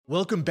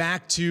Welcome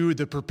back to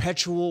the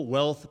Perpetual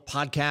Wealth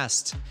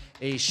Podcast,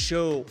 a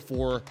show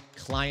for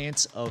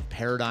clients of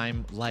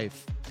Paradigm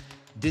Life.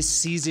 This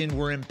season,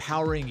 we're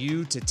empowering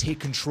you to take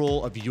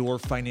control of your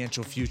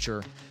financial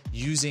future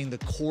using the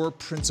core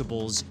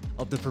principles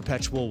of the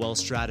Perpetual Wealth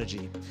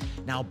Strategy.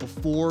 Now,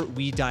 before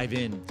we dive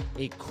in,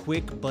 a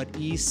quick but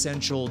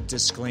essential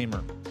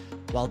disclaimer.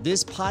 While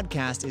this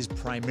podcast is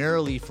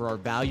primarily for our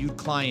valued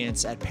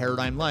clients at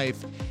Paradigm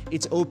Life,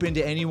 it's open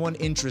to anyone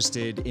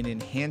interested in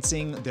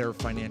enhancing their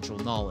financial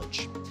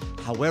knowledge.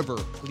 However,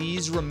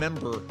 please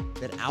remember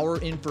that our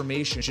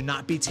information should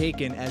not be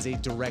taken as a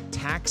direct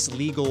tax,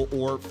 legal,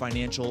 or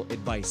financial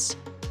advice.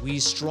 We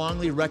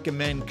strongly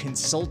recommend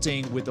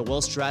consulting with a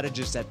wealth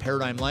strategist at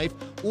Paradigm Life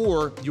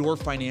or your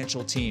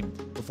financial team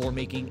before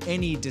making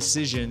any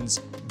decisions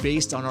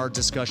based on our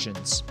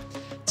discussions.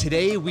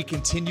 Today, we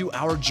continue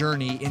our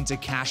journey into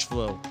cash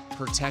flow,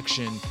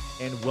 protection,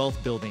 and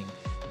wealth building,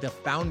 the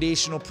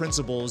foundational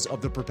principles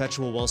of the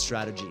Perpetual Wealth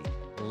Strategy.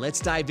 Let's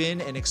dive in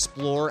and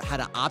explore how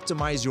to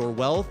optimize your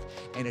wealth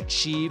and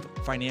achieve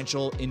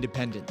financial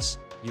independence.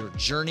 Your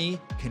journey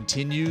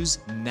continues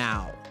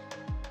now.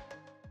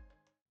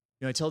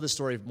 You know, I tell this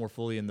story more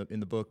fully in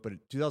the book, but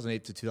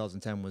 2008 to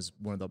 2010 was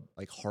one of the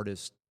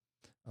hardest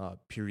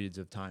periods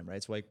of time,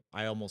 right? So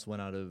I almost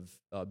went out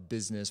of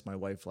business. My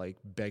wife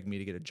begged me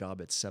to get a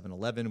job at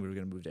 7-Eleven. We were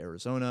going to move to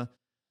Arizona,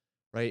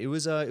 right? It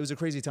was a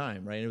crazy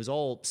time, right? And it was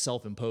all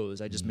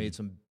self-imposed. I just made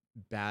some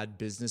bad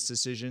business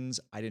decisions.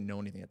 I didn't know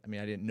anything. I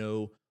mean, I didn't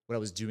know what I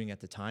was doing at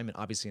the time, and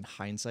obviously in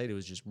hindsight, it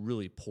was just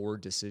really poor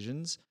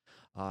decisions.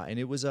 And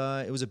it was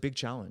a big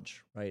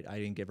challenge, right? I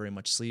didn't get very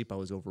much sleep. I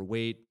was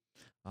overweight.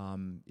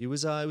 It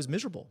was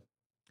miserable.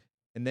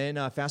 And then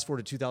fast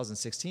forward to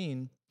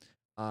 2016.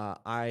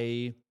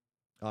 I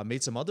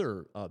made some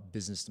other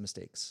business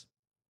mistakes,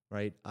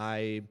 right?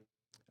 I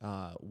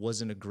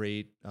wasn't a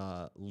great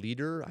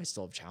leader. I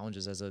still have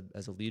challenges as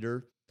a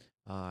leader.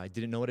 I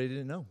didn't know what I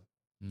didn't know.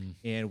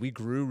 And we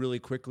grew really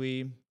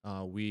quickly.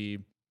 We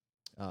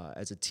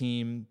as a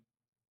team,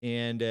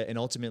 and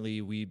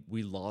ultimately we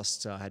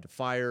lost, had to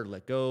fire,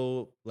 let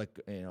go,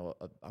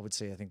 I would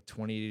say I think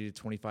 20 to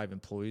 25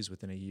 employees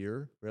within a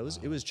year.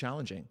 It was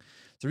challenging.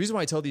 The reason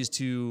why I tell these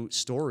two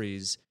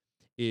stories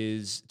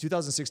is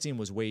 2016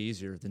 was way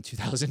easier than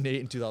 2008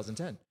 and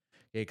 2010.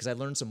 Because I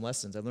learned some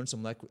lessons. I learned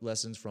some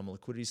lessons from a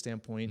liquidity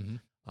standpoint.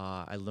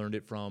 I learned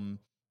it from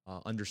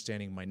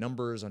understanding my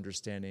numbers,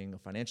 understanding a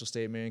financial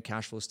statement,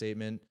 cash flow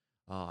statement.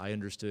 I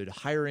understood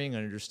hiring. I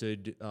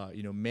understood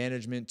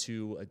management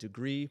to a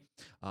degree.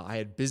 I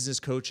had business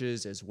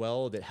coaches as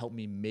well that helped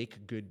me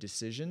make good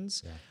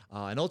decisions.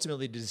 And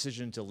ultimately, the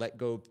decision to let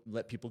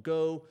people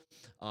go.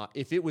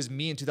 If it was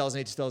me in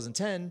 2008,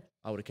 2010,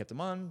 I would have kept them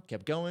on,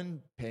 kept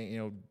going,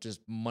 paying, just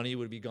money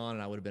would be gone,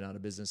 and I would have been out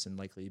of business and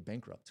likely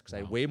bankrupt because I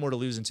had way more to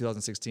lose in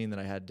 2016 than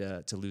I had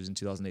to lose in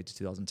 2008 to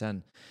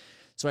 2010.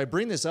 So I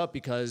bring this up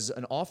because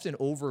an often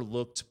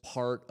overlooked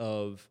part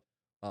of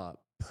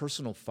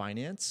personal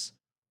finance,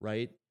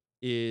 right,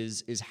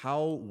 is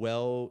how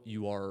well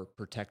you are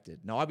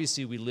protected. Now,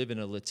 obviously, we live in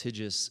a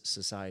litigious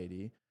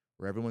society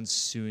where everyone's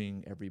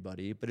suing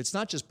everybody, but it's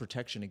not just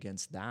protection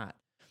against that.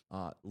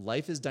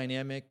 Life is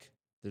dynamic.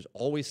 There's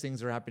always things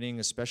that are happening,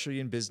 especially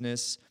in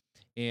business,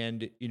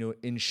 and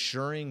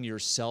ensuring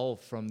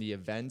yourself from the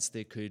events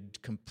that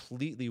could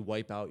completely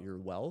wipe out your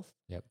wealth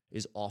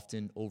is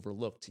often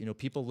overlooked.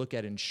 People look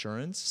at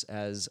insurance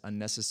as a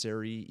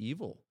necessary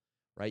evil,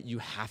 right? You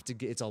have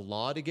to it's a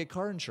law to get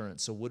car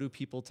insurance. So what do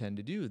people tend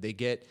to do? They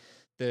get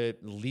the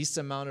least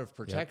amount of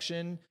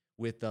protection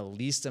with the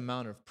least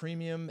amount of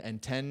premium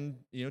and tend,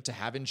 to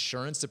have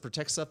insurance to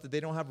protect stuff that they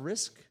don't have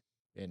risk.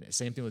 And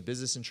same thing with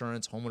business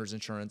insurance, homeowners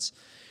insurance.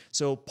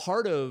 So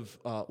part of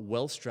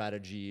wealth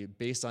strategy,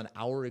 based on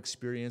our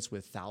experience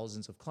with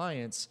thousands of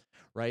clients,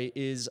 right,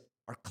 is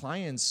our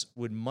clients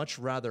would much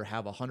rather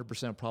have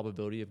 100%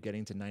 probability of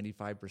getting to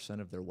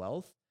 95% of their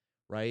wealth,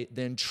 right,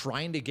 than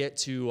trying to get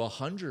to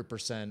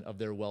 100% of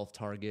their wealth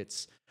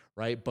targets,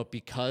 right? But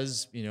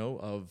because,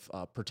 of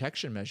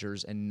protection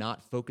measures and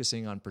not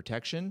focusing on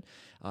protection,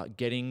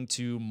 getting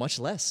to much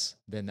less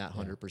than that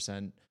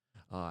 100%.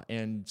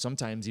 And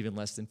sometimes even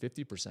less than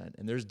 50%.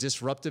 And there's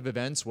disruptive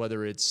events,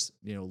 whether it's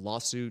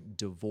lawsuit,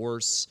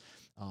 divorce,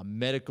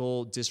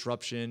 medical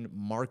disruption,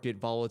 market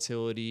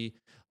volatility,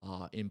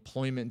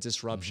 employment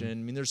disruption. I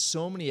mean, there's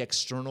so many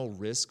external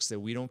risks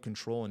that we don't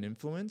control and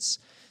influence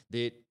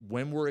that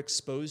when we're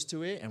exposed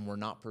to it and we're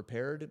not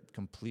prepared, it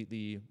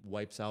completely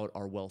wipes out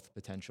our wealth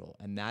potential.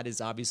 And that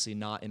is obviously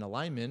not in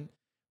alignment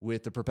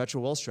with the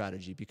Perpetual Wealth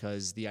Strategy,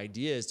 because the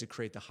idea is to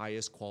create the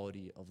highest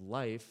quality of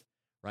life,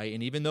 right?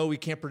 And even though we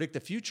can't predict the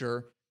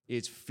future,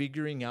 it's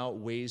figuring out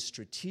ways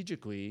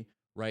strategically,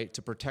 right,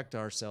 to protect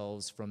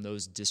ourselves from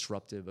those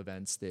disruptive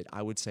events that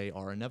I would say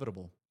are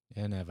inevitable.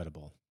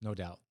 Inevitable, no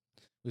doubt.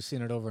 We've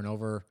seen it over and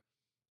over.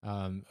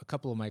 A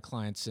couple of my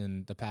clients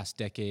in the past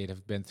decade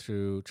have been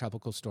through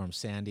Tropical Storm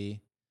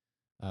Sandy,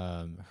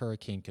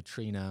 Hurricane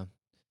Katrina,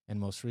 and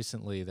most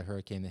recently the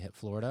hurricane that hit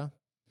Florida,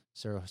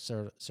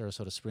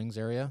 Sarasota Springs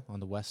area on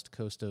the west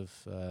coast of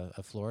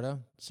Florida.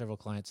 Several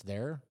clients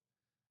there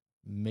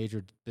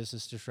major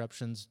business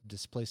disruptions,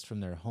 displaced from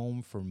their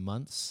home for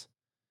months.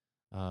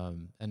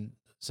 And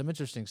some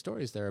interesting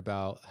stories there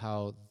about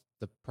how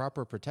the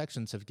proper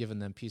protections have given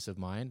them peace of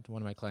mind.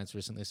 One of my clients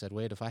recently said,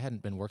 Wade, if I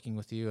hadn't been working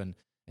with you and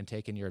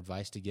taken your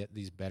advice to get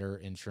these better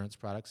insurance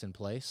products in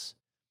place,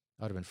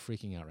 I would have been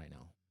freaking out right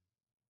now.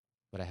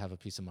 But I have a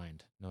peace of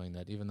mind knowing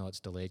that even though it's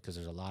delayed because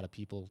there's a lot of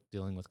people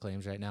dealing with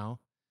claims right now,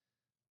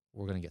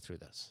 we're going to get through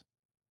this.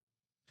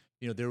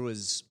 There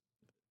was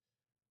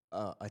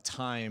a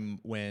time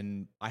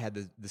when I had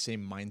the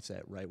same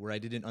mindset, right, where I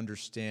didn't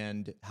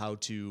understand how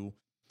to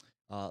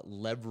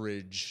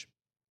leverage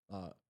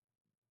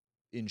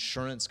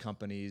insurance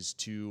companies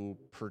to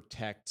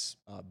protect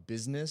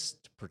business,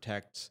 to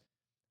protect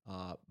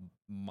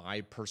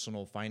my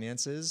personal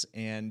finances.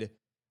 And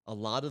a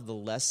lot of the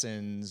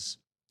lessons,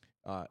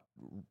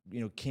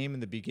 came in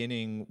the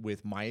beginning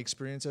with my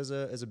experience as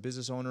a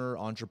business owner,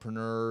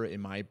 entrepreneur,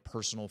 in my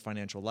personal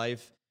financial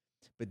life.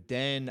 But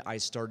then I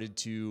started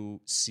to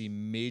see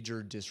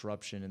major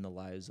disruption in the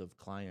lives of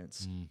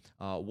clients.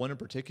 One in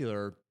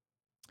particular,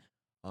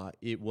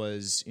 it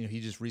was, he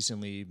just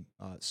recently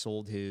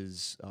sold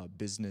his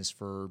business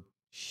for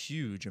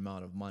huge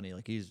amount of money.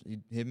 Like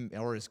him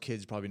or his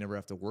kids probably never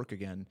have to work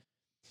again.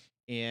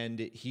 And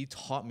he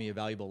taught me a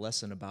valuable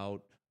lesson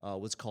about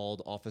what's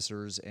called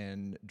officers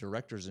and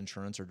directors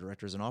insurance, or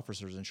directors and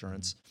officers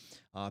insurance,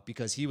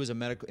 because he was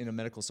in a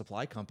medical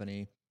supply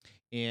company,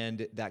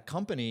 and that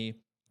company,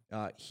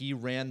 he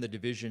ran the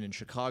division in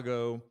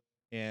Chicago,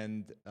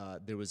 and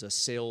there was a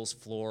sales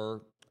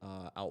floor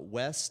out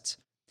west,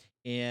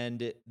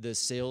 and the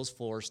sales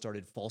floor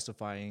started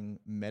falsifying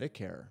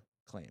Medicare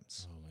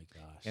claims. Oh my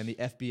gosh. And the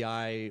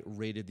FBI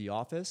raided the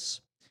office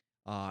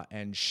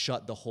and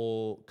shut the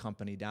whole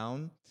company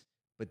down.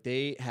 But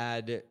they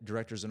had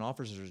directors and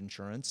officers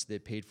insurance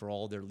that paid for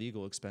all their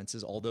legal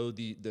expenses. Although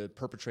the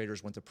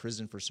perpetrators went to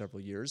prison for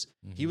several years,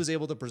 he was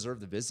able to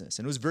preserve the business,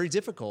 and it was very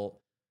difficult.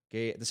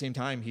 Okay, at the same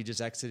time, he just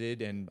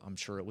exited, and I'm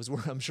sure it was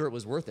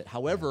worth it.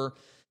 However,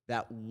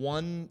 that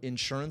one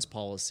insurance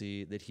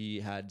policy that he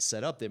had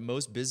set up that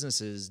most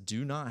businesses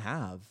do not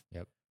have,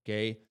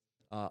 okay,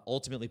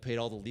 ultimately paid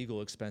all the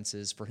legal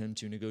expenses for him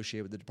to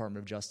negotiate with the Department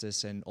of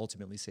Justice and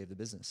ultimately save the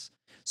business.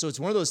 So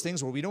it's one of those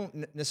things where we don't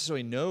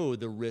necessarily know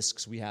the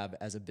risks we have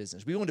as a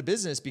business. We go into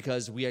business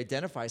because we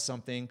identify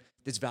something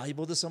that's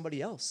valuable to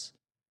somebody else.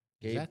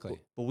 Okay? Exactly.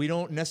 But we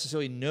don't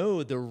necessarily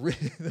know the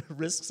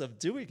risks of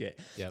doing it.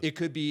 It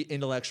could be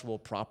intellectual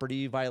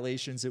property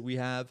violations that we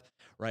have,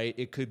 right?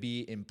 It could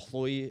be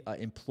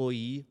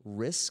employee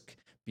risk,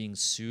 being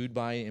sued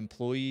by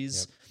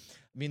employees.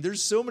 I mean,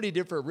 there's so many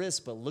different risks,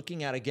 but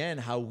looking at, again,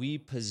 how we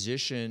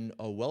position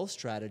a wealth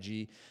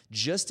strategy,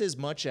 just as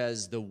much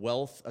as the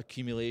wealth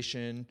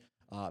accumulation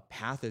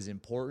path is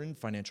important,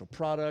 financial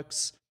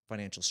products,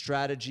 financial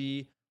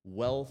strategy,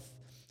 wealth,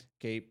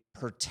 okay,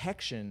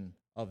 protection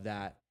of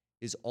that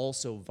is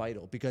also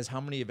vital, because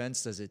how many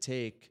events does it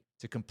take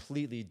to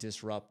completely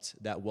disrupt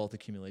that wealth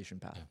accumulation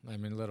path? I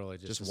mean, literally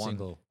just a one.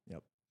 single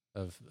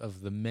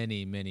of the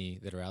many, many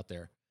that are out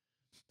there.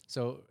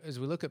 So as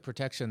we look at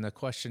protection, the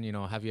question,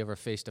 have you ever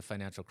faced a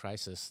financial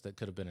crisis that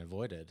could have been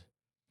avoided?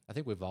 I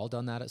think we've all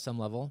done that at some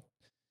level.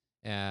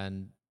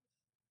 And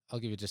I'll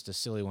give you just a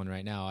silly one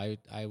right now.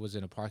 I was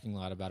in a parking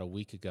lot about a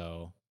week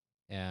ago,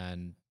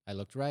 and I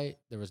looked right.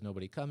 There was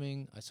nobody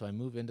coming. So I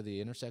move into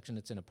the intersection.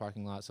 It's in a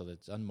parking lot, so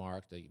it's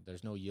unmarked.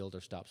 There's no yield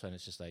or stop sign.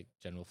 It's just like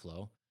general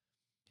flow.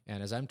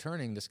 And as I'm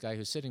turning, this guy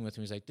who's sitting with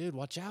me is like, dude,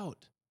 watch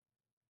out.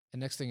 And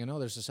next thing you know,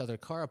 there's this other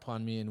car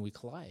upon me, and we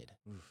collide.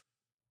 Oof.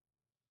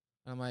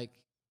 And I'm like,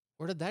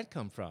 where did that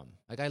come from?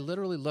 Like, I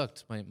literally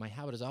looked. My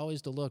habit is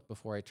always to look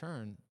before I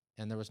turn,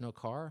 and there was no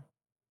car.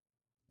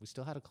 We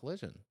still had a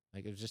collision.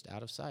 Like, it was just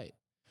out of sight.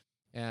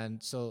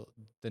 And so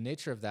the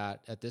nature of that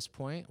at this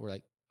point, we're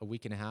like a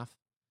week and a half,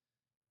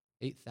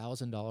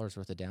 $8,000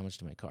 worth of damage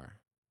to my car.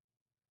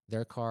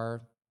 Their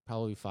car,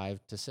 probably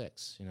 5 to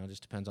 6,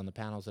 just depends on the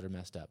panels that are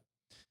messed up.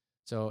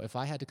 So if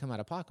I had to come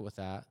out of pocket with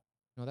that,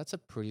 that's a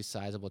pretty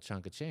sizable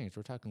chunk of change.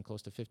 We're talking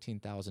close to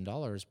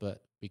 $15,000,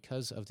 but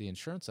because of the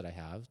insurance that I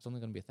have, it's only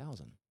going to be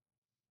 $1,000.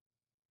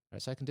 Right,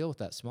 so I can deal with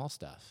that small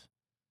stuff.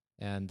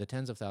 And the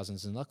tens of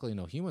thousands, and luckily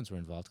no humans were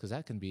involved, because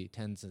that can be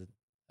tens of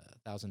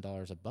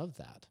 $1,000 above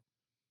that.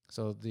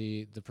 So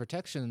the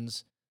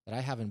protections that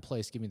I have in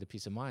place give me the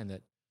peace of mind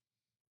that,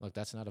 look,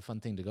 that's not a fun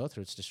thing to go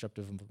through. It's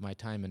disruptive of my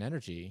time and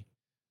energy.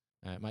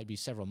 It might be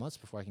several months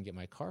before I can get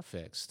my car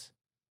fixed,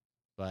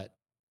 but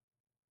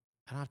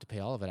I don't have to pay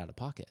all of it out of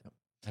pocket.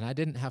 And I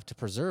didn't have to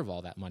preserve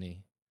all that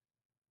money.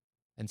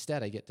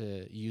 Instead, I get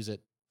to use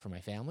it for my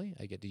family.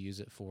 I get to use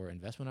it for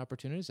investment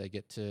opportunities. I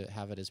get to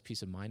have it as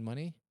peace of mind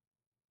money.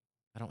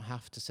 I don't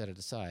have to set it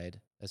aside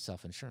as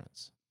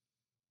self-insurance.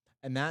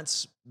 And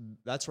that's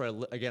where,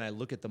 I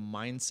look at the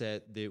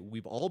mindset that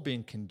we've all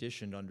been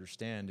conditioned to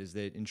understand, is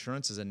that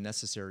insurance is a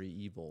necessary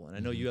evil. And I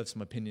know you have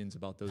some opinions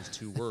about those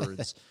two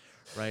words,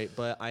 right?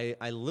 But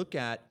I look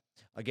at,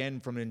 again,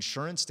 from an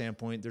insurance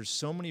standpoint, there's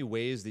so many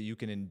ways that you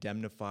can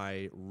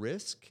indemnify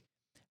risk.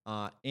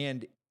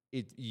 And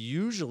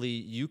usually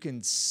you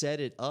can set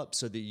it up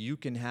so that you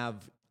can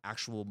have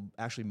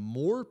actually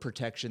more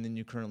protection than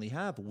you currently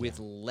have with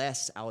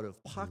less out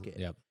of pocket.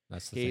 Yep,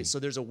 that's the thing. So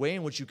there's a way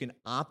in which you can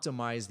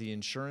optimize the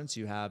insurance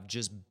you have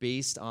just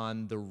based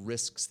on the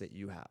risks that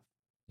you have.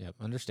 Yep,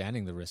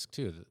 understanding the risk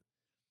too.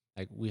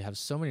 Like we have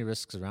so many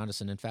risks around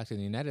us, and in fact, in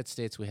the United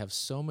States, we have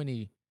so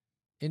many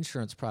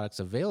insurance products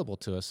available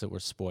to us that we're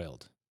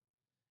spoiled.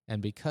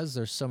 And because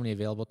there's so many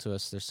available to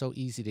us, they're so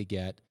easy to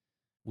get,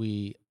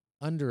 we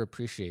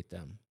underappreciate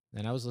them.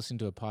 And I was listening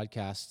to a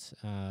podcast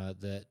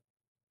that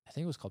I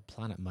think it was called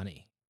Planet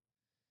Money.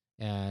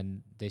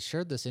 And they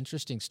shared this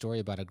interesting story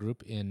about a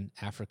group in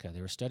Africa.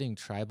 They were studying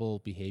tribal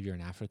behavior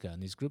in Africa.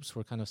 And these groups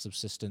were kind of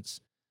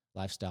subsistence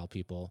lifestyle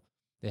people.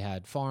 They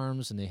had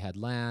farms and they had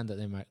land that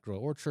they might grow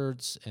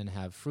orchards and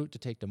have fruit to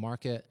take to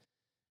market.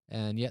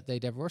 And yet they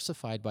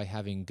diversified by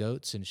having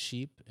goats and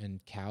sheep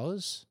and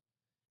cows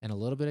and a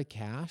little bit of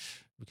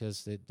cash,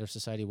 because their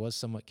society was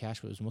somewhat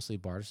cash, but it was mostly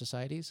barter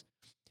societies.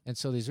 And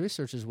so these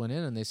researchers went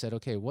in and they said,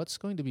 okay, what's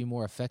going to be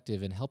more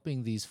effective in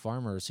helping these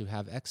farmers who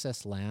have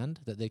excess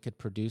land that they could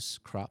produce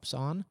crops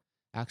on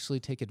actually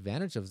take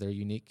advantage of their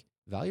unique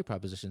value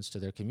propositions to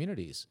their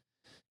communities?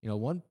 You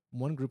know,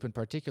 one group in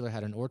particular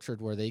had an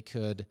orchard where they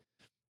could,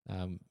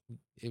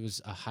 it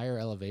was a higher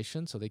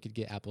elevation, so they could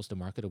get apples to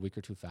market a week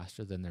or two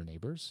faster than their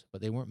neighbors,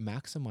 but they weren't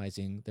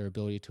maximizing their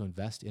ability to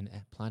invest in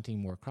planting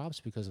more crops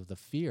because of the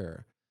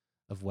fear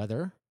of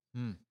weather.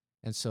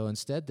 And so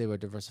instead they would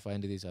diversify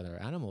into these other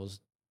animals,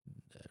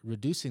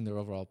 reducing their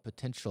overall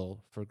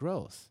potential for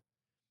growth.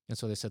 And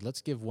so they said,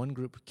 let's give one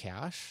group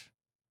cash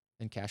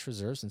and cash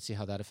reserves and see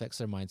how that affects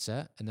their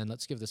mindset. And then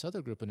let's give this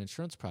other group an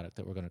insurance product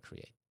that we're going to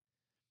create.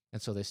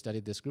 And so they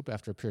studied this group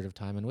after a period of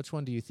time. And which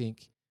one do you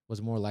think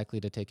was more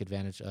likely to take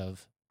advantage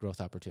of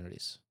growth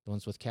opportunities? The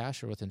ones with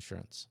cash or with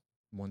insurance?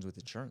 Ones with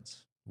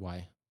insurance.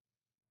 Why?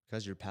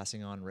 Because you're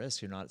passing on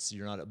risk. You're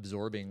not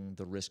absorbing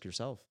the risk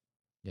yourself.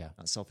 Yeah.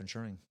 Not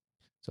self-insuring.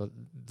 So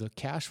the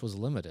cash was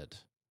limited.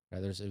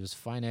 Right? It was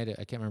finite.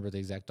 I can't remember the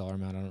exact dollar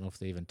amount. I don't know if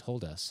they even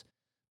told us.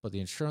 But the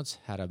insurance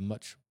had a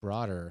much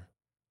broader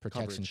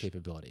protection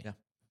capability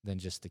than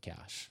just the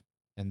cash,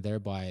 and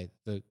thereby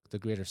the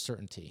greater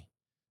certainty.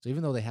 So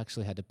even though they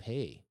actually had to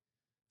pay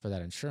for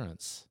that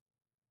insurance,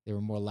 they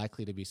were more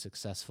likely to be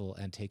successful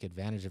and take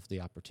advantage of the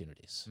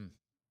opportunities.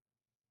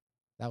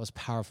 That was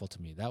powerful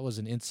to me. That was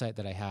an insight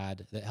that I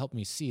had that helped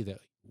me see that,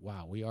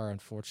 wow, we are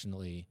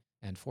unfortunately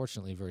and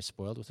fortunately very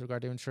spoiled with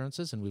regard to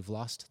insurances, and we've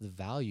lost the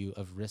value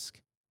of risk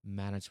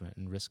management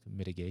and risk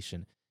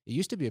mitigation. It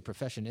used to be a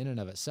profession in and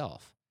of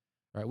itself,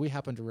 right? We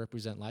happen to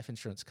represent life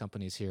insurance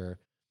companies here.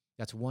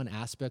 That's one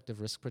aspect of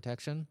risk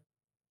protection.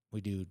 We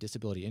do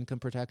disability income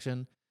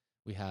protection.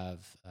 We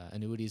have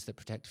annuities that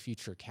protect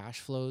future cash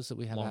flows that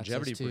we have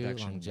longevity access to,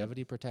 protection.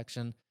 Longevity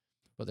protection.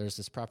 But there's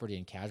this property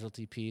and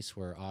casualty piece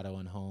where auto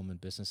and home and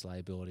business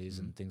liabilities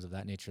and things of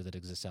that nature that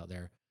exists out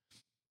there.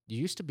 You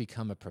used to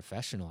become a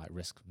professional at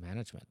risk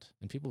management,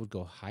 and people would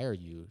go hire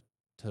you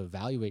to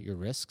evaluate your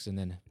risks and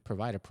then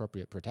provide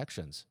appropriate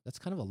protections. That's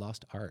kind of a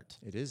lost art.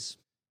 It is.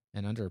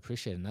 And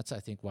underappreciated. And that's, I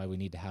think, why we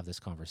need to have this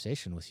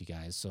conversation with you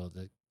guys. So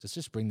let's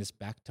just bring this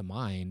back to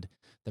mind.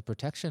 The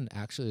protection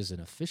actually is an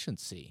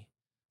efficiency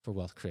for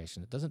wealth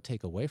creation. It doesn't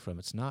take away from.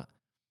 It's not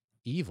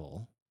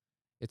evil.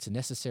 It's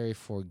necessary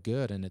for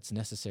good, and it's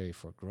necessary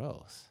for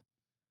growth.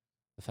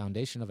 The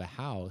foundation of a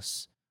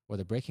house or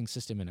the braking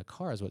system in a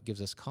car is what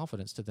gives us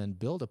confidence to then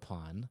build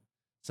upon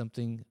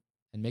something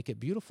and make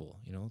it beautiful.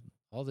 You know,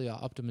 all the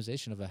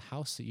optimization of a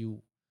house that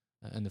you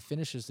and the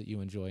finishes that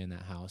you enjoy in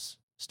that house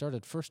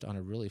started first on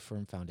a really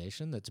firm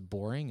foundation that's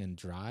boring and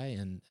dry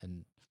and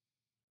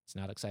it's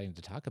not exciting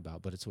to talk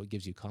about, but it's what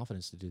gives you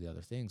confidence to do the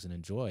other things and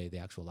enjoy the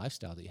actual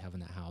lifestyle that you have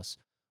in that house,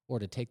 or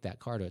to take that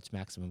car to its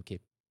maximum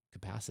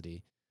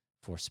capacity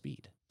for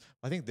speed.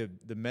 I think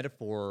the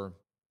metaphor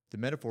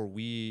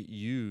we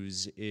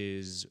use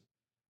is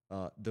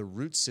the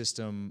root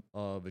system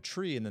of a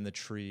tree and then the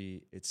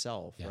tree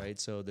itself, right?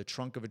 So the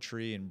trunk of a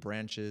tree and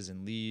branches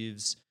and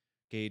leaves.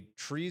 Okay,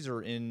 trees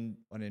are in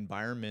an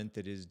environment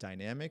that is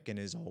dynamic and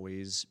is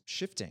always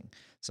shifting.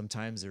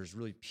 Sometimes there's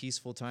really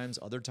peaceful times.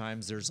 Other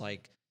times there's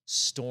like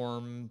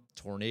storm,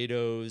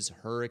 tornadoes,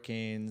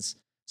 hurricanes.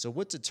 So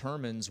what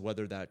determines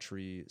whether that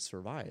tree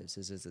survives?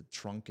 Is it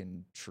trunk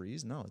and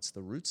trees? No, it's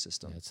the root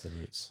system. Yeah, it's the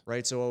roots.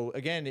 Right. So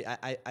again,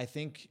 I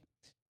think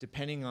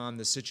depending on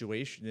the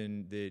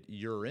situation that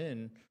you're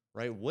in,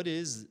 right, what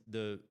is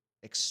the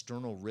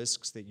external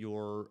risks that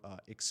you're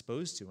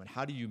exposed to, and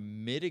how do you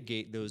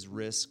mitigate those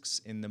risks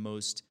in the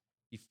most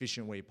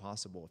efficient way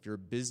possible? If you're a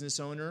business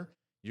owner,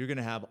 you're going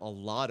to have a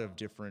lot of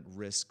different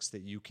risks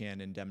that you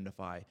can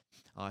indemnify.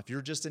 If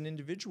you're just an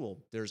individual,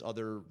 there's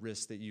other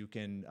risks that you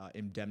can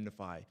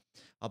indemnify.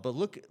 But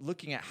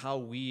looking at how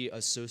we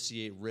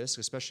associate risk,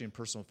 especially in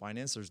personal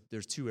finance,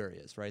 there's two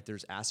areas, right?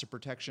 There's asset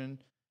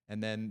protection,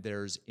 and then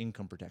there's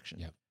income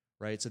protection. Yep.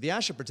 Right. So the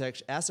asset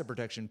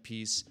protection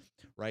piece,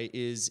 right,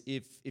 is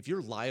if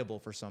you're liable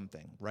for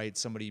something, right,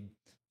 somebody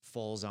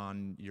falls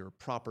on your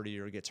property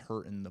or gets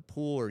hurt in the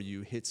pool, or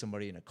you hit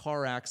somebody in a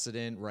car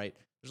accident, right,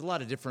 there's a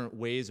lot of different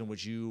ways in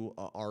which you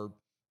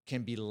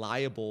can be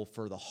liable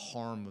for the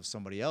harm of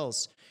somebody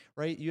else,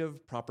 right? You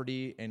have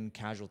property and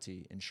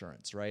casualty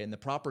insurance, right? And the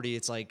property,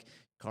 it's like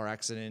car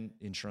accident,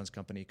 insurance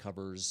company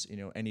covers,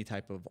 any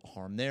type of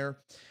harm there.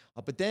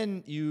 But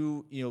then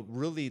you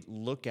really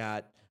look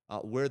at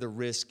where the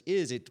risk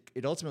is. It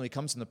ultimately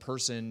comes from the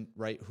person,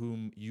 right,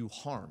 whom you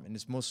harm. And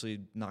it's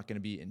mostly not going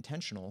to be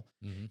intentional.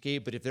 Okay.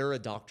 But if they're a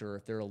doctor,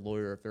 if they're a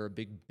lawyer, if they're a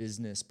big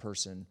business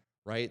person,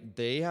 right,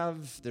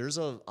 there's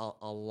a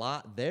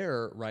lot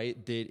there,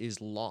 right, that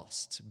is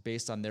lost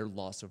based on their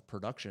loss of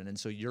production. And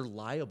so you're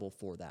liable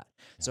for that.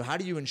 Yeah. So how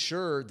do you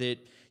ensure that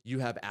you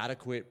have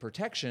adequate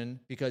protection?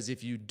 Because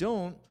if you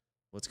don't,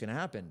 what's going to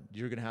happen?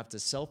 You're going to have to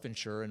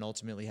self-insure and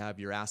ultimately have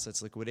your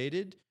assets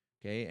liquidated,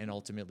 okay, and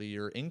ultimately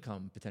your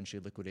income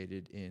potentially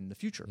liquidated in the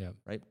future,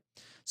 right?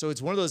 So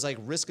it's one of those, like,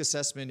 risk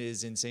assessment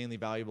is insanely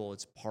valuable.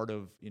 It's part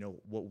of,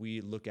 what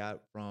we look at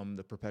from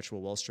the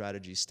perpetual wealth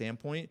strategy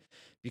standpoint,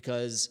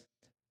 because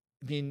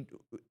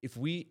if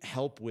we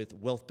help with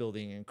wealth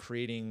building and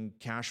creating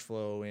cash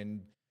flow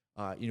and,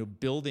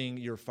 building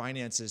your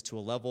finances to a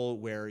level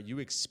where you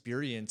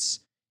experience,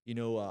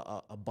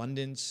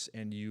 abundance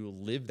and you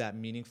live that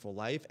meaningful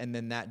life, and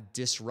then that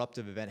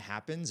disruptive event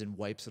happens and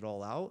wipes it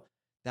all out,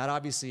 that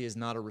obviously is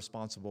not a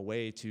responsible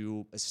way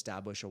to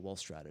establish a wealth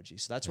strategy.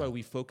 So that's why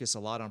we focus a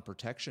lot on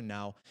protection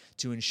now,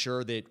 to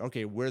ensure that,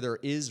 okay, where there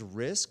is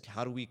risk,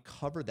 how do we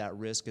cover that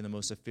risk in the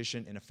most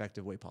efficient and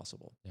effective way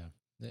possible? Yeah.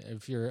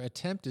 If your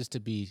attempt is to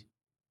be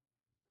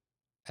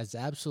as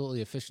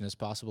absolutely efficient as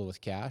possible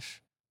with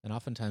cash, then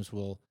oftentimes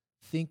we'll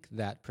think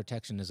that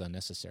protection is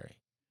unnecessary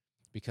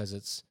because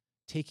it's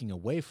taking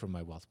away from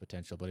my wealth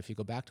potential. But if you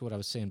go back to what I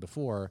was saying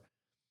before,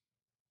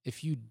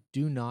 if you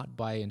do not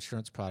buy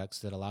insurance products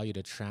that allow you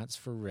to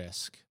transfer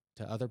risk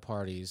to other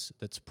parties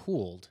that's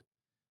pooled,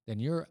 then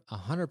you're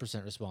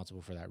 100%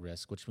 responsible for that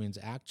risk, which means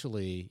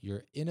actually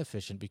you're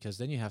inefficient, because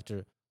then you have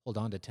to hold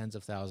on to tens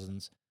of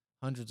thousands,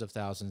 hundreds of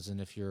thousands. And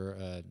if you're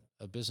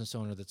a business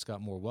owner that's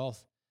got more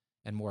wealth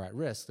and more at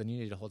risk, then you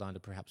need to hold on to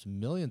perhaps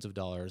millions of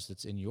dollars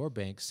that's in your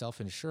bank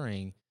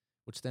self-insuring,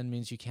 which then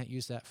means you can't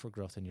use that for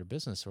growth in your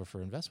business or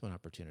for investment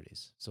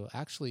opportunities. So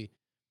actually,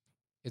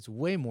 it's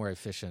way more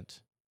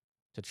efficient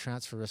to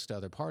transfer risk to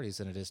other parties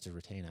than it is to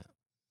retain it.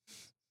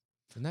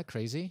 Isn't that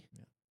crazy?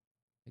 Yeah.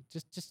 Like,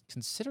 just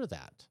consider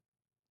that.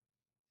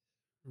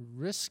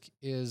 Risk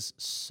is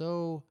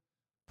so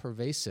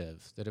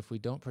pervasive that if we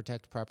don't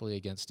protect properly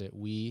against it,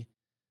 we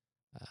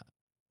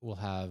will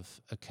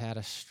have a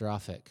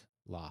catastrophic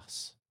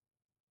loss.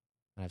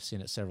 And I've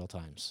seen it several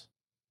times.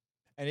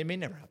 And it may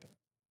never happen,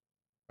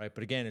 right?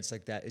 But again, it's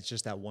like that. It's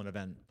just that one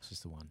event. It's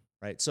just the one.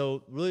 Right.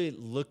 So really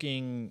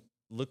looking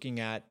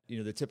at,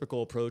 the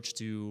typical approach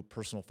to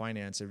personal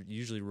finance, it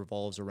usually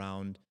revolves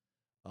around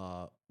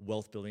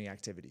wealth building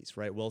activities,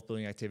 right? Wealth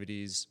building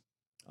activities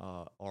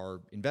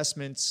are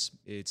investments.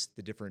 It's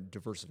the different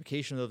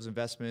diversification of those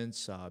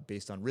investments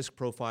based on risk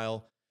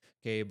profile.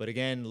 Okay. But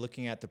again,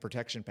 looking at the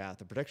protection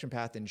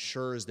path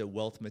ensures that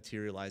wealth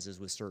materializes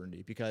with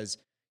certainty, because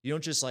you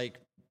don't just like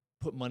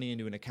put money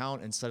into an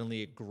account and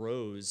suddenly it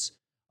grows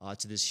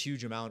to this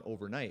huge amount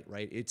overnight,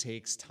 right? It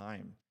takes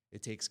time.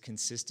 It takes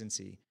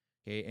consistency.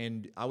 Okay.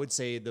 And I would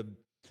say the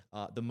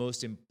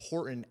most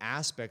important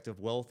aspect of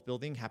wealth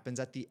building happens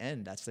at the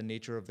end. That's the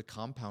nature of the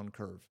compound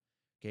curve.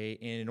 Okay.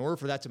 And in order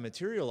for that to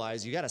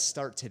materialize, you got to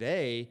start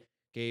today.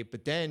 Okay.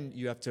 But then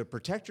you have to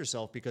protect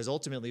yourself, because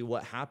ultimately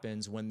what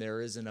happens when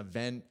there is an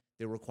event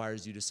that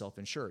requires you to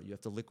self-insure, you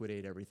have to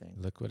liquidate everything.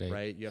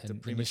 Right? You have to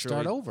prematurely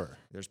start over.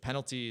 There's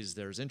penalties,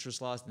 there's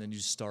interest loss, and then you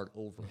start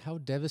over. How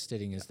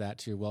devastating is that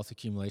to your wealth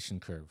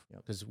accumulation curve?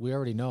 Because we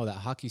already know that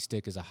hockey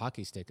stick is a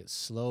hockey stick. It's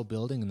slow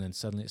building, and then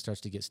suddenly it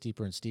starts to get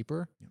steeper and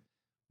steeper.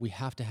 We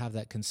have to have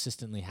that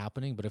consistently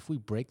happening. But if we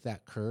break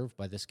that curve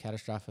by this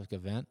catastrophic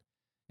event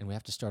and we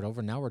have to start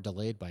over, now we're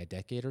delayed by a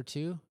decade or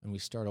two, and we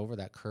start over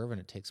that curve, and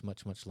it takes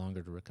much, much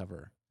longer to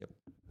recover.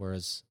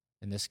 Whereas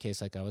in this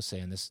case, like I was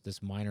saying,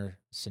 this minor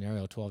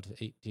scenario,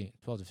 $12,000 to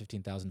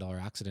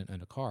 $15,000 accident in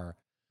a car.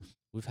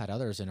 We've had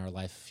others in our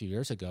life a few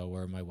years ago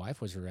where my wife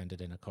was rear-ended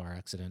in a car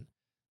accident.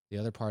 The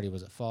other party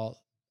was at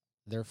fault.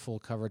 Their full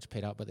coverage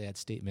paid out, but they had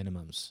state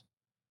minimums.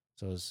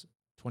 So it was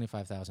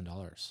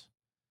 $25,000.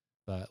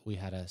 But we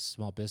had a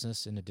small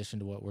business in addition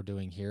to what we're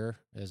doing here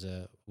as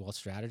a wealth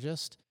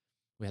strategist.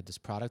 We had this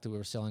product that we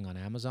were selling on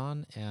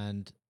Amazon,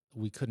 and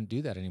we couldn't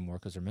do that anymore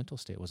because her mental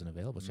state wasn't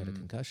available. She had a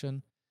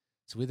concussion.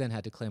 So we then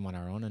had to claim on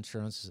our own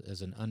insurance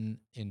as an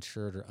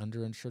uninsured or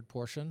underinsured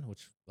portion,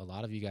 which a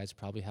lot of you guys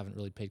probably haven't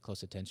really paid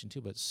close attention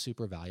to, but it's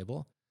super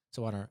valuable.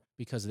 So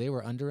because they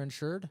were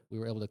underinsured, we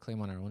were able to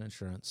claim on our own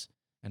insurance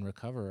and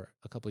recover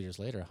a couple of years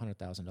later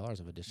 $100,000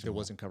 of additional. It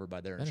wasn't covered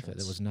by their benefit.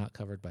 insurance. It was not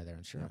covered by their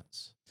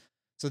insurance.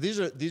 So these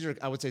are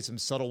I would say some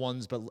subtle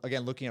ones, but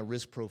again, looking at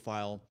risk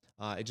profile,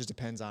 it just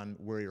depends on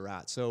where you're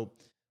at. So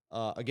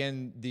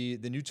again, the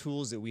new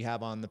tools that we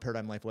have on the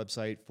Paradigm Life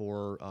website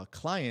for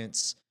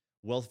clients,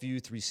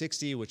 WealthView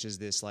 360, which is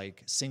this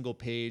like single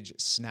page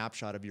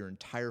snapshot of your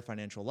entire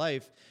financial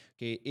life.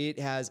 Okay, it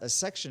has a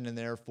section in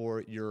there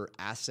for your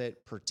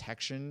asset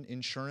protection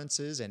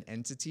insurances and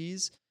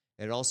entities.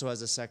 It also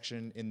has a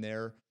section in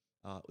there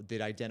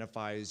that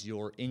identifies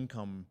your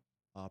income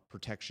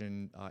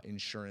protection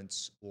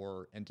insurance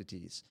or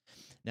entities.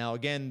 Now,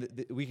 again,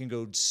 we can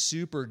go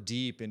super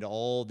deep into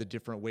all the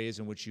different ways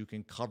in which you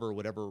can cover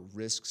whatever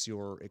risks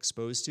you're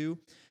exposed to.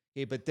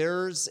 Okay, but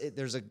there's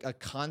a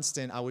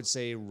constant, I would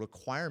say,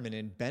 requirement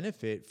and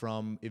benefit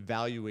from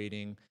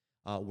evaluating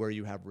where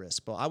you have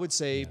risk. But I would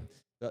say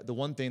the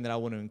one thing that I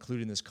want to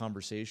include in this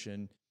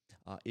conversation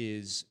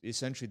is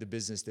essentially the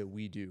business that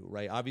we do,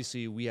 right?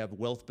 Obviously, we have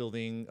wealth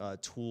building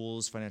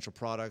tools, financial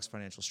products,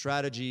 financial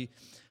strategy,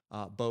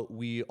 but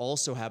we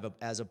also have,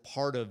 as a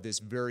part of this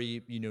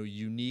very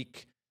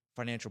unique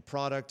financial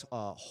product,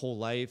 whole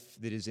life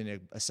that is in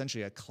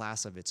essentially a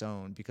class of its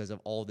own because of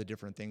all the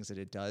different things that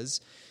it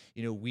does.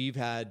 We've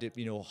had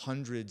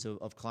hundreds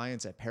of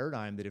clients at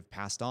Paradigm that have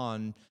passed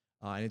on,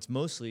 and it's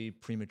mostly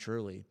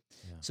prematurely.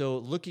 Yeah. So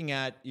looking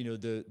at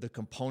the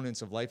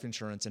components of life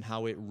insurance and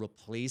how it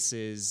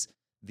replaces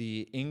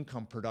the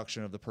income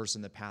production of the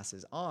person that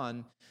passes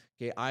on.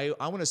 Okay, I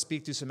want to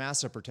speak to some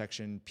asset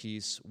protection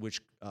piece,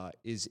 which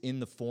is in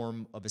the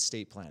form of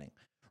estate planning.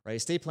 Right,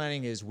 estate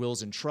planning is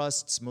wills and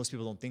trusts. Most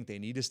people don't think they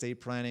need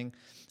estate planning,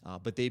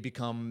 but they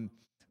become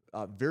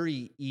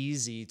very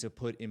easy to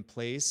put in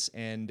place,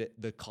 and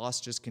the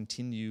costs just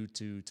continue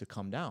to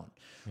come down.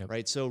 Yep.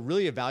 Right, so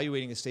really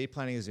evaluating estate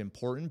planning is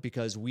important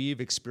because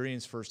we've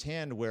experienced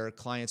firsthand where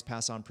clients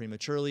pass on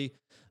prematurely,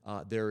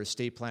 their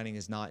estate planning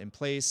is not in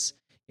place,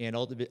 and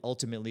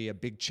ultimately a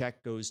big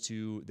check goes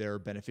to their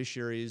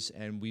beneficiaries,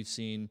 and we've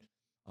seen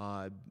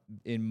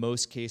in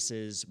most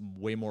cases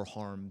way more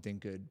harm than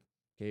good.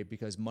 Okay,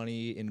 because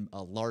money in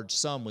a large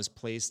sum was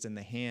placed in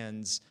the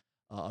hands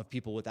of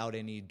people without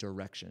any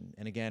direction.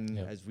 And again,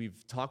 as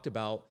we've talked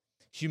about,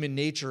 human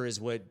nature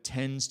is what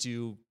tends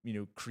to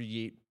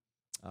create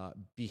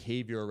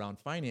behavior around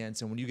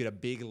finance. And when you get a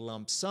big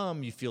lump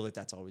sum, you feel that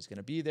that's always going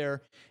to be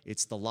there.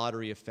 It's the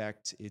lottery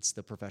effect. It's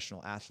the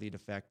professional athlete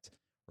effect,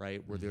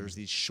 right? Where there's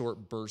these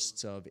short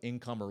bursts of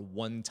income or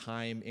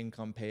one-time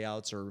income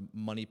payouts or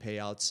money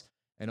payouts,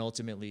 and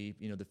ultimately,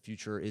 the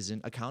future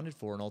isn't accounted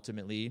for, and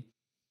ultimately,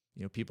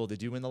 people that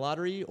do win the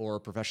lottery or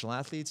professional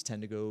athletes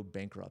tend to go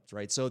bankrupt,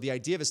 right? So the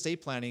idea of estate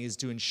planning is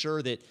to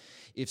ensure that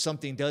if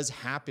something does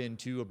happen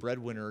to a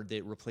breadwinner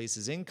that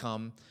replaces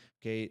income,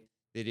 okay,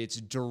 that it's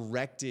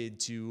directed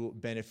to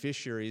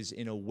beneficiaries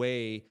in a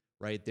way,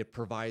 right, that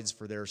provides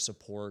for their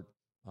support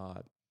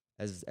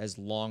as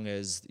long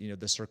as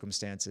the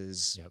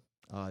circumstances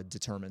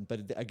determined.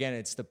 But again,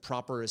 it's the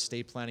proper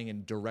estate planning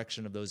and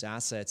direction of those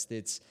assets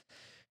that's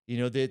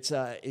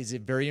that is a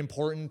very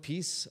important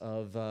piece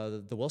of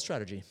the wealth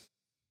strategy.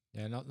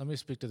 Yeah, now let me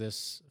speak to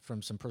this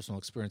from some personal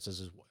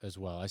experiences as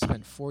well. I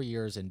spent 4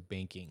 years in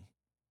banking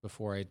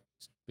before I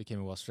became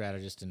a wealth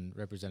strategist and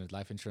represented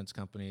life insurance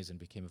companies and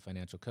became a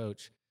financial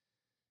coach.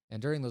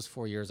 And during those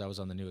 4 years, I was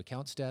on the new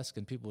accounts desk,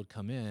 and people would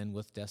come in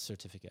with death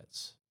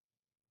certificates.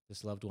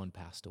 This loved one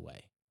passed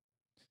away.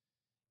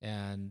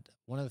 And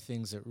one of the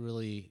things that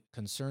really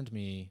concerned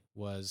me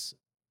was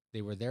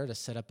they were there to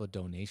set up a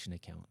donation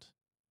account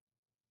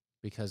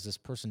because this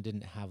person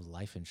didn't have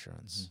life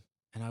insurance. Mm-hmm.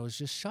 And I was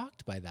just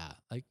shocked by that.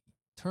 Like,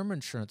 term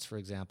insurance, for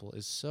example,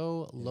 is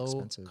so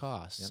low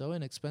cost, so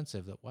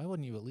inexpensive that why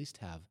wouldn't you at least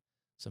have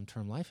some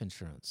term life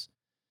insurance?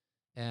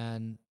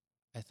 And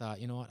I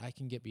thought, you know what, I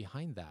can get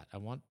behind that. I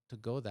want to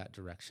go that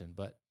direction.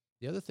 But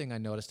the other thing I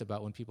noticed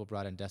about when people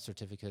brought in death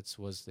certificates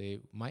was they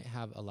might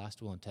have a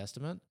last will and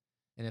testament.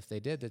 And if they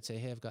did, they'd say,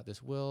 hey, I've got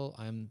this will.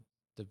 I'm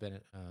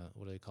the,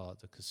 what do they call it?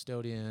 The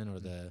custodian or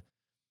the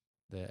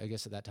I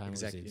guess at that time it was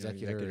the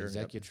executor,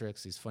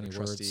 executrix, these funny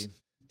words.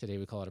 Today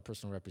we call it a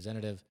personal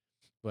representative.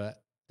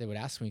 But they would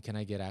ask me, can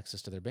I get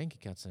access to their bank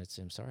accounts? And I'd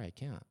say, I'm sorry, I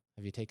can't.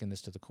 Have you taken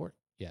this to the court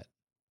yet?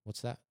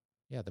 What's that?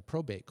 Yeah, the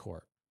probate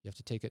court. You have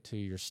to take it to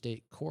your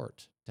state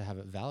court to have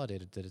it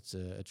validated that it's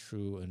a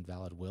true and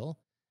valid will.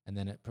 And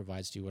then it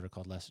provides to you what are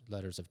called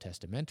letters of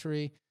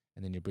testamentary.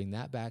 And then you bring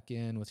that back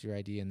in with your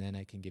ID, and then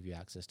I can give you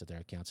access to their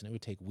accounts. And it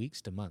would take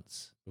weeks to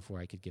months before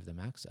I could give them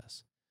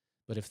access.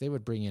 But if they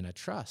would bring in a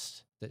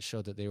trust that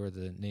showed that they were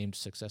the named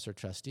successor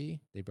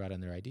trustee, they brought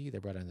in their ID, they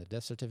brought in the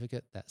death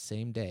certificate, that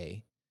same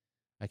day,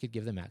 I could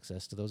give them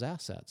access to those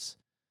assets.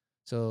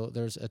 So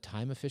there's a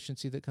time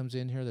efficiency that comes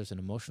in here. There's an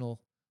emotional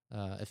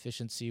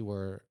efficiency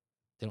where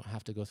they don't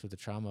have to go through the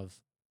trauma of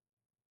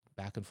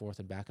back and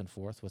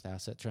forth with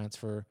asset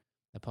transfer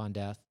upon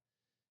death.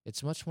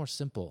 It's much more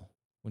simple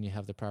when you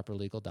have the proper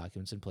legal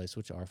documents in place,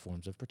 which are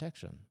forms of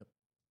protection.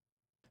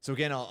 So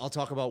again, I'll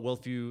talk about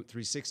WealthView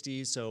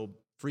 360. So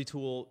free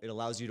tool, it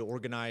allows you to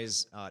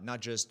organize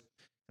not just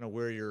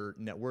where your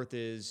net worth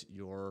is,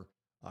 your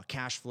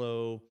cash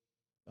flow,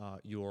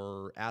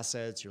 your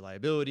assets, your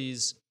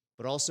liabilities,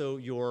 but also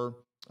your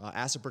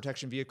asset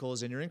protection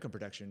vehicles and your income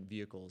protection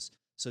vehicles,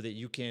 so that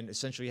you can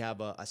essentially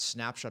have a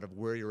snapshot of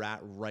where you're at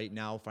right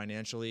now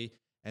financially,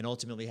 and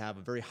ultimately have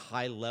a very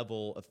high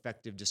level,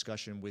 effective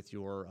discussion with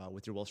your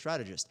wealth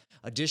strategist.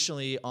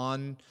 Additionally,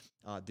 on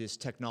this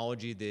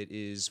technology that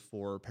is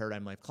for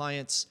Paradigm Life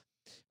clients,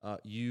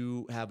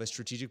 you have a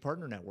strategic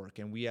partner network,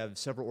 and we have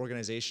several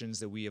organizations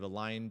that we have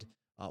aligned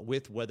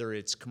with, whether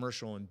it's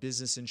commercial and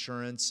business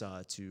insurance,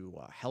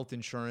 to health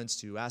insurance,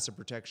 to asset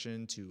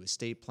protection, to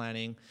estate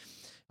planning.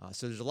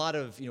 So there's a lot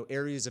of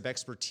areas of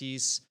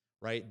expertise,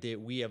 right, that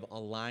we have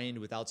aligned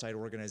with outside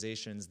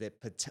organizations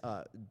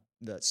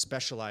that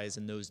specialize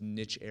in those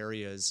niche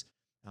areas.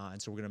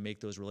 And so we're going to make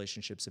those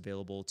relationships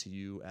available to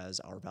you as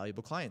our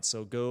valuable clients.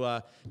 So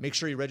go make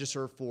sure you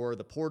register for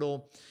the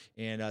portal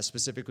and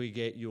specifically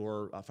get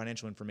your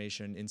financial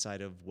information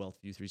inside of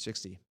WealthView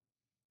 360.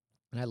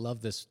 And I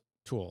love this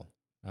tool.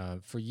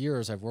 For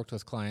years, I've worked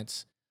with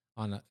clients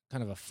on a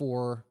kind of a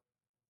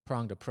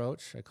 4-pronged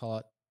approach. I call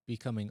it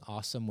becoming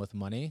awesome with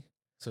money.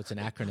 So it's an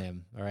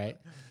acronym, all right?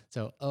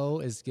 So O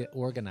is get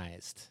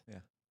organized. Yeah.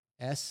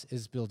 S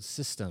is build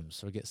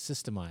systems or get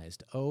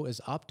systemized. O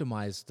is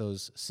optimize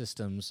those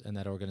systems and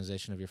that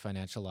organization of your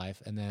financial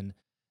life. And then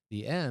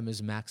the M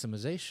is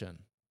maximization.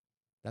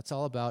 That's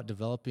all about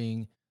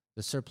developing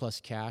the surplus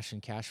cash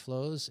and cash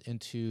flows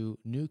into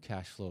new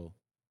cash flow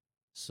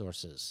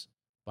sources,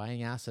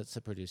 buying assets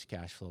that produce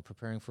cash flow,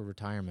 preparing for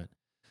retirement.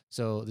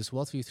 So this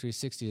WealthView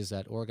 360 is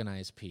that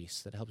organized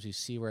piece that helps you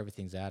see where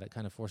everything's at. It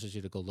kind of forces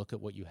you to go look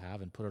at what you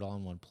have and put it all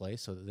in one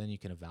place so that then you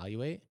can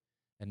evaluate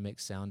and make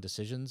sound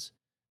decisions,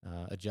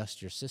 adjust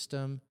your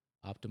system,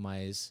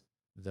 optimize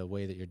the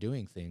way that you're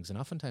doing things. And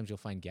oftentimes you'll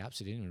find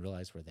gaps you didn't even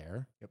realize were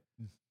there. Yep.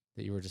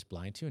 That you were just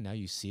blind to, and now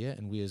you see it.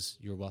 And we as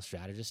your wealth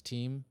strategist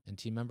team and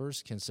team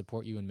members can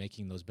support you in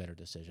making those better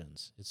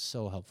decisions. It's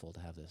so helpful to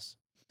have this.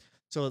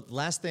 So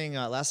last thing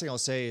I'll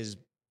say is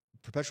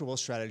perpetual wealth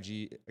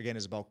strategy, again,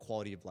 is about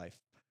quality of life,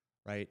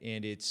 right?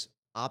 And it's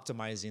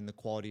optimizing the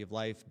quality of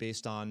life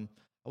based on,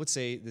 I would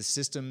say, the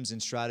systems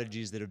and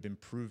strategies that have been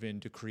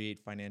proven to create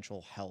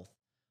financial health.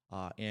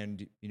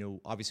 And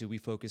obviously we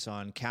focus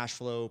on cash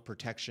flow,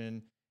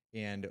 protection,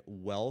 and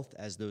wealth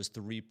as those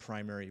 3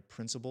 primary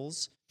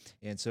principles.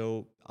 And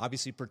so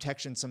obviously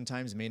protection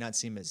sometimes may not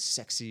seem as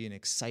sexy and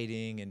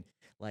exciting and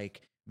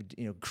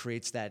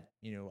creates that,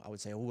 I would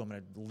say, oh, I'm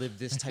going to live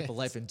this type of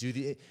life and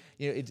do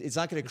it's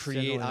not going to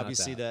create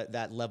obviously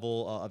that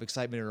level of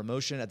excitement or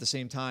emotion. At the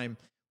same time,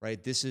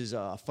 right, this is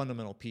a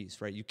fundamental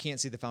piece, right? You can't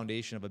see the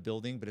foundation of a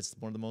building, but it's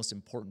one of the most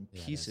important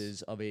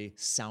pieces of a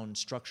sound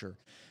structure.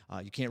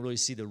 You can't really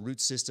see the root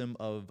system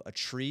of a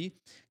tree,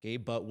 okay?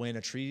 But when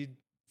a tree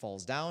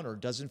falls down or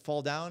doesn't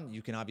fall down,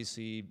 you can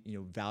obviously,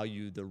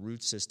 value the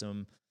root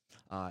system.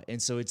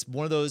 And so it's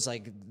one of those,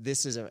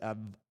 this is a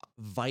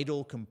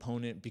vital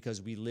component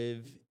because we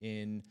live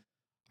in,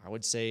 I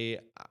would say,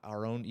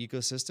 our own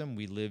ecosystem.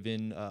 We live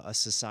in a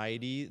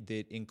society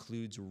that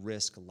includes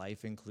risk.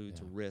 Life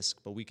includes risk,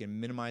 but we can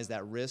minimize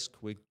that risk,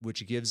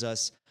 which gives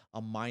us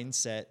a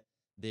mindset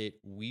that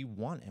we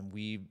want and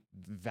we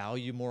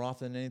value more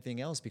often than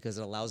anything else because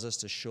it allows us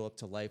to show up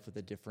to life with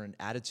a different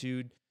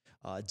attitude,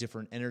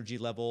 different energy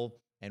level.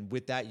 And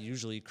with that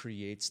usually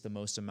creates the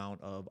most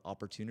amount of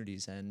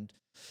opportunities. And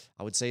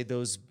I would say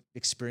those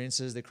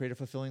experiences that create a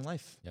fulfilling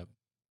life. Yep.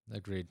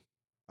 Agreed.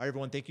 All right,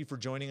 everyone. Thank you for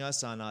joining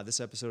us on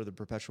this episode of the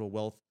Perpetual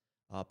Wealth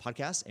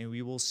podcast. And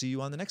we will see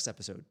you on the next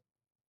episode.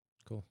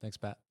 Cool. Thanks,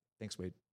 Pat. Thanks, Wade.